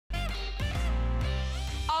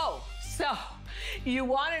You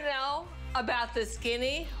want to know about the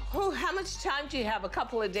skinny? Oh, how much time do you have? A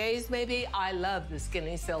couple of days, maybe? I love the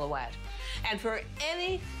skinny silhouette. And for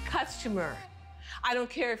any customer, I don't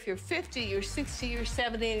care if you're 50, you're 60, you're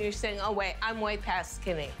 70, and you're saying, oh, wait, I'm way past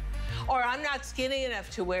skinny. Or I'm not skinny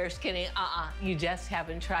enough to wear skinny. You just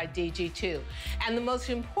haven't tried DG2. And the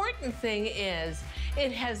most important thing is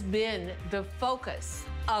it has been the focus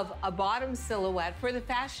of a bottom silhouette for the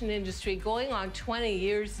fashion industry going on 20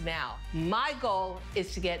 years now. My goal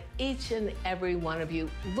is to get each and every one of you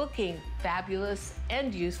looking fabulous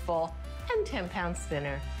and useful and 10 pounds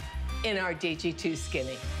thinner in our DG2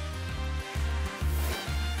 skinny.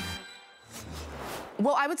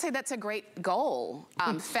 Well, I would say that's a great goal.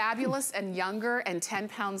 Fabulous and younger and 10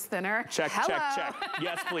 pounds thinner. Check, Hello. check, check.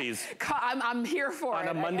 Yes, please. I'm here for it.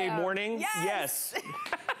 On a Monday morning? Yes. Yes.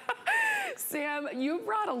 Sam, you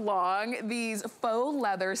brought along these faux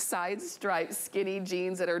leather side stripe skinny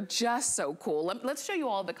jeans that are just so cool. Let's show you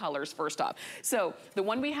all the colors first off. So the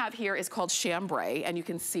one we have here is called chambray, and you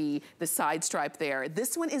can see the side stripe there.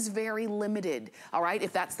 This one is very limited, all right?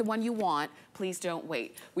 If that's the one you want, please don't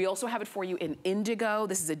wait. We also have it for you in indigo.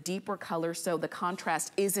 This is a deeper color, so the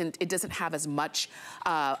contrast it doesn't have as much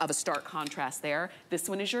of a stark contrast there. This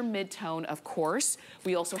one is your mid-tone, of course.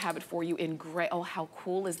 We also have it for you in gray. Oh, how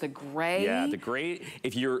cool is the gray? Yeah, the gray,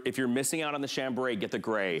 if you're missing out on the chambray, get the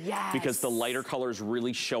gray. Yes. Because the lighter colors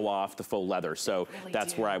really show off the faux leather. So Really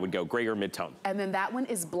that's do. where I would go, gray or mid-tone. And then that one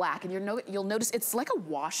is black, and you'll notice it's like a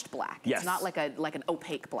washed black. Yes. It's not like an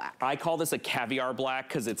opaque black. I call this a caviar black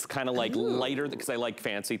because it's kind of like lighter, because I like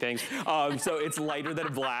fancy things. So it's lighter than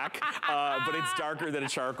a black, but it's darker than a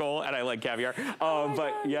charcoal, and I like caviar.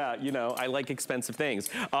 But yeah, you know, I like expensive things.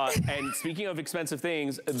 And speaking of expensive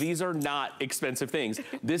things, these are not expensive things.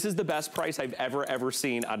 This is the best price I've ever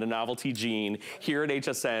seen on a novelty jean here at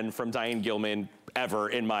HSN from Diane Gilman ever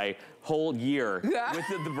in my whole year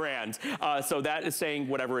with the brand. So that is saying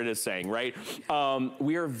whatever it is saying, right?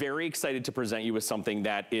 We are very excited to present you with something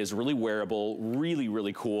that is really wearable, really,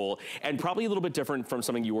 really cool, and probably a little bit different from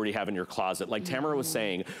something you already have in your closet. Like Tamara was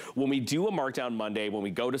saying, when we do a markdown Monday, when we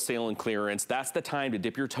go to sale and clearance, that's the time to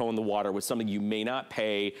dip your toe in the water with something you may not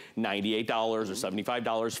pay $98 or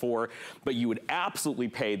 $75 for, but you would absolutely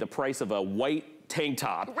pay the price of a white tank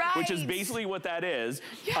top, right, which is basically what that is,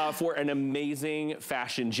 for an amazing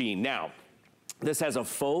fashion jean. Now, this has a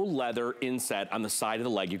faux leather inset on the side of the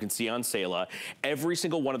leg. You can see on Sayla. Every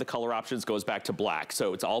single one of the color options goes back to black.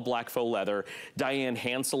 So it's all black faux leather. Diane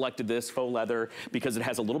hand selected this faux leather because it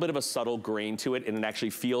has a little bit of a subtle grain to it, and it actually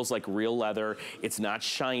feels like real leather. It's not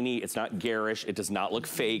shiny, it's not garish, it does not look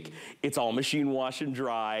fake. It's all machine wash and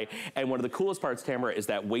dry. And one of the coolest parts, Tamara, is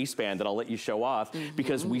that waistband that I'll let you show off,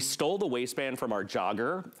 because we stole the waistband from our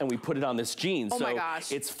jogger and we put it on this jean. Oh so my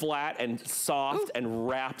gosh. It's flat and soft and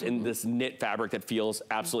wrapped in this knit fabric that feels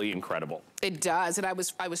absolutely incredible. It does, and I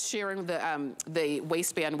was sharing the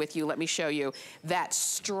waistband with you. Let me show you that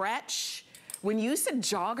stretch. When you said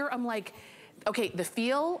jogger, I'm like, okay, the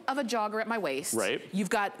feel of a jogger at my waist. Right. You've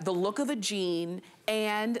got the look of a jean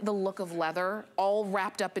and the look of leather all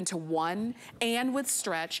wrapped up into one, and with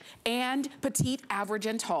stretch, and petite, average,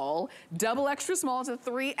 and tall, double extra small to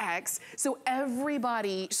 3X. So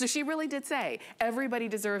everybody, so she really did say, everybody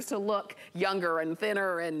deserves to look younger and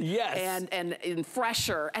thinner and, and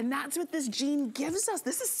fresher. And that's what this jean gives us.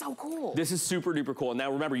 This is so cool. This is super duper cool.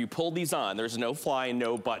 Now remember, you pull these on. There's no fly and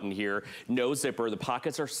no button here, no zipper. The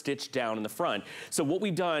pockets are stitched down in the front. So what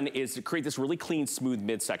we've done is to create this really clean, smooth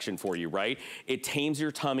midsection for you, right? It tames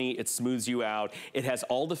your tummy, it smooths you out. It has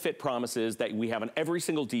all the fit promises that we have on every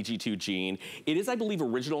single DG2 jean. It is, I believe,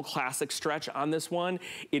 original classic stretch on this one.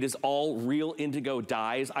 It is all real indigo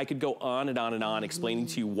dyes. I could go on and on and on explaining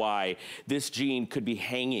to you why this jean could be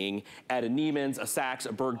hanging at a Neiman's, a Saks,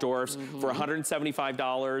 a Bergdorf's for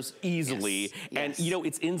 $175 easily. And you know,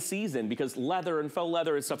 it's in season because leather and faux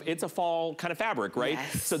leather and stuff, it's a fall kind of fabric, right?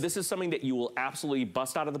 So this is something that you will absolutely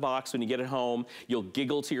bust out of the box when you get it home. You'll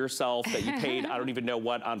giggle to yourself that you paid, I don't even know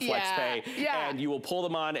what, on FlexPay. And you will pull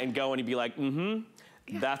them on and go and you'd be like,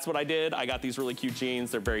 that's what I did. I got these really cute jeans.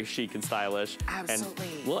 They're very chic and stylish. Absolutely.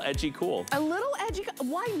 And a little edgy cool. A little edgy,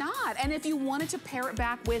 why not? And if you wanted to pair it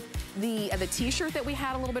back with the t-shirt that we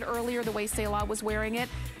had a little bit earlier, the way Sayla was wearing it,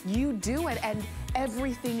 you do it, and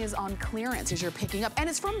everything is on clearance as you're picking up. And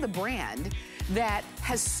it's from the brand that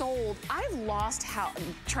has sold, I've lost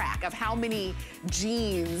track of how many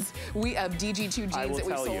jeans of DG2 jeans that we've sold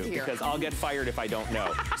here. I will tell you, because I'll get fired if I don't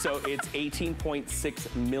know. So it's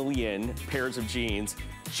 18.6 million pairs of jeans.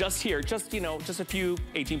 just here, just, you know, just a few,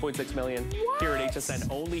 18.6 million here at HSN,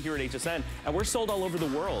 only here at HSN. And we're sold all over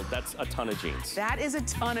the world. That's a ton of jeans. That is a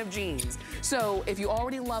ton of jeans. So if you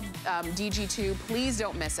already love DG2, please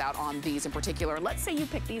don't miss out on these in particular. Let's say you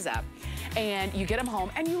pick these up and you get them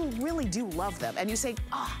home and you really do love them. And you say,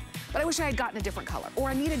 but I wish I had gotten a different color, or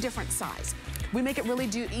I need a different size. We make it really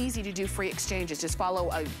easy to do free exchanges. Just follow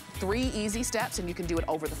 3 easy steps, and you can do it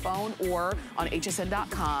over the phone or on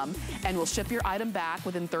hsn.com, and we'll ship your item back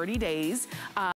within 30 days.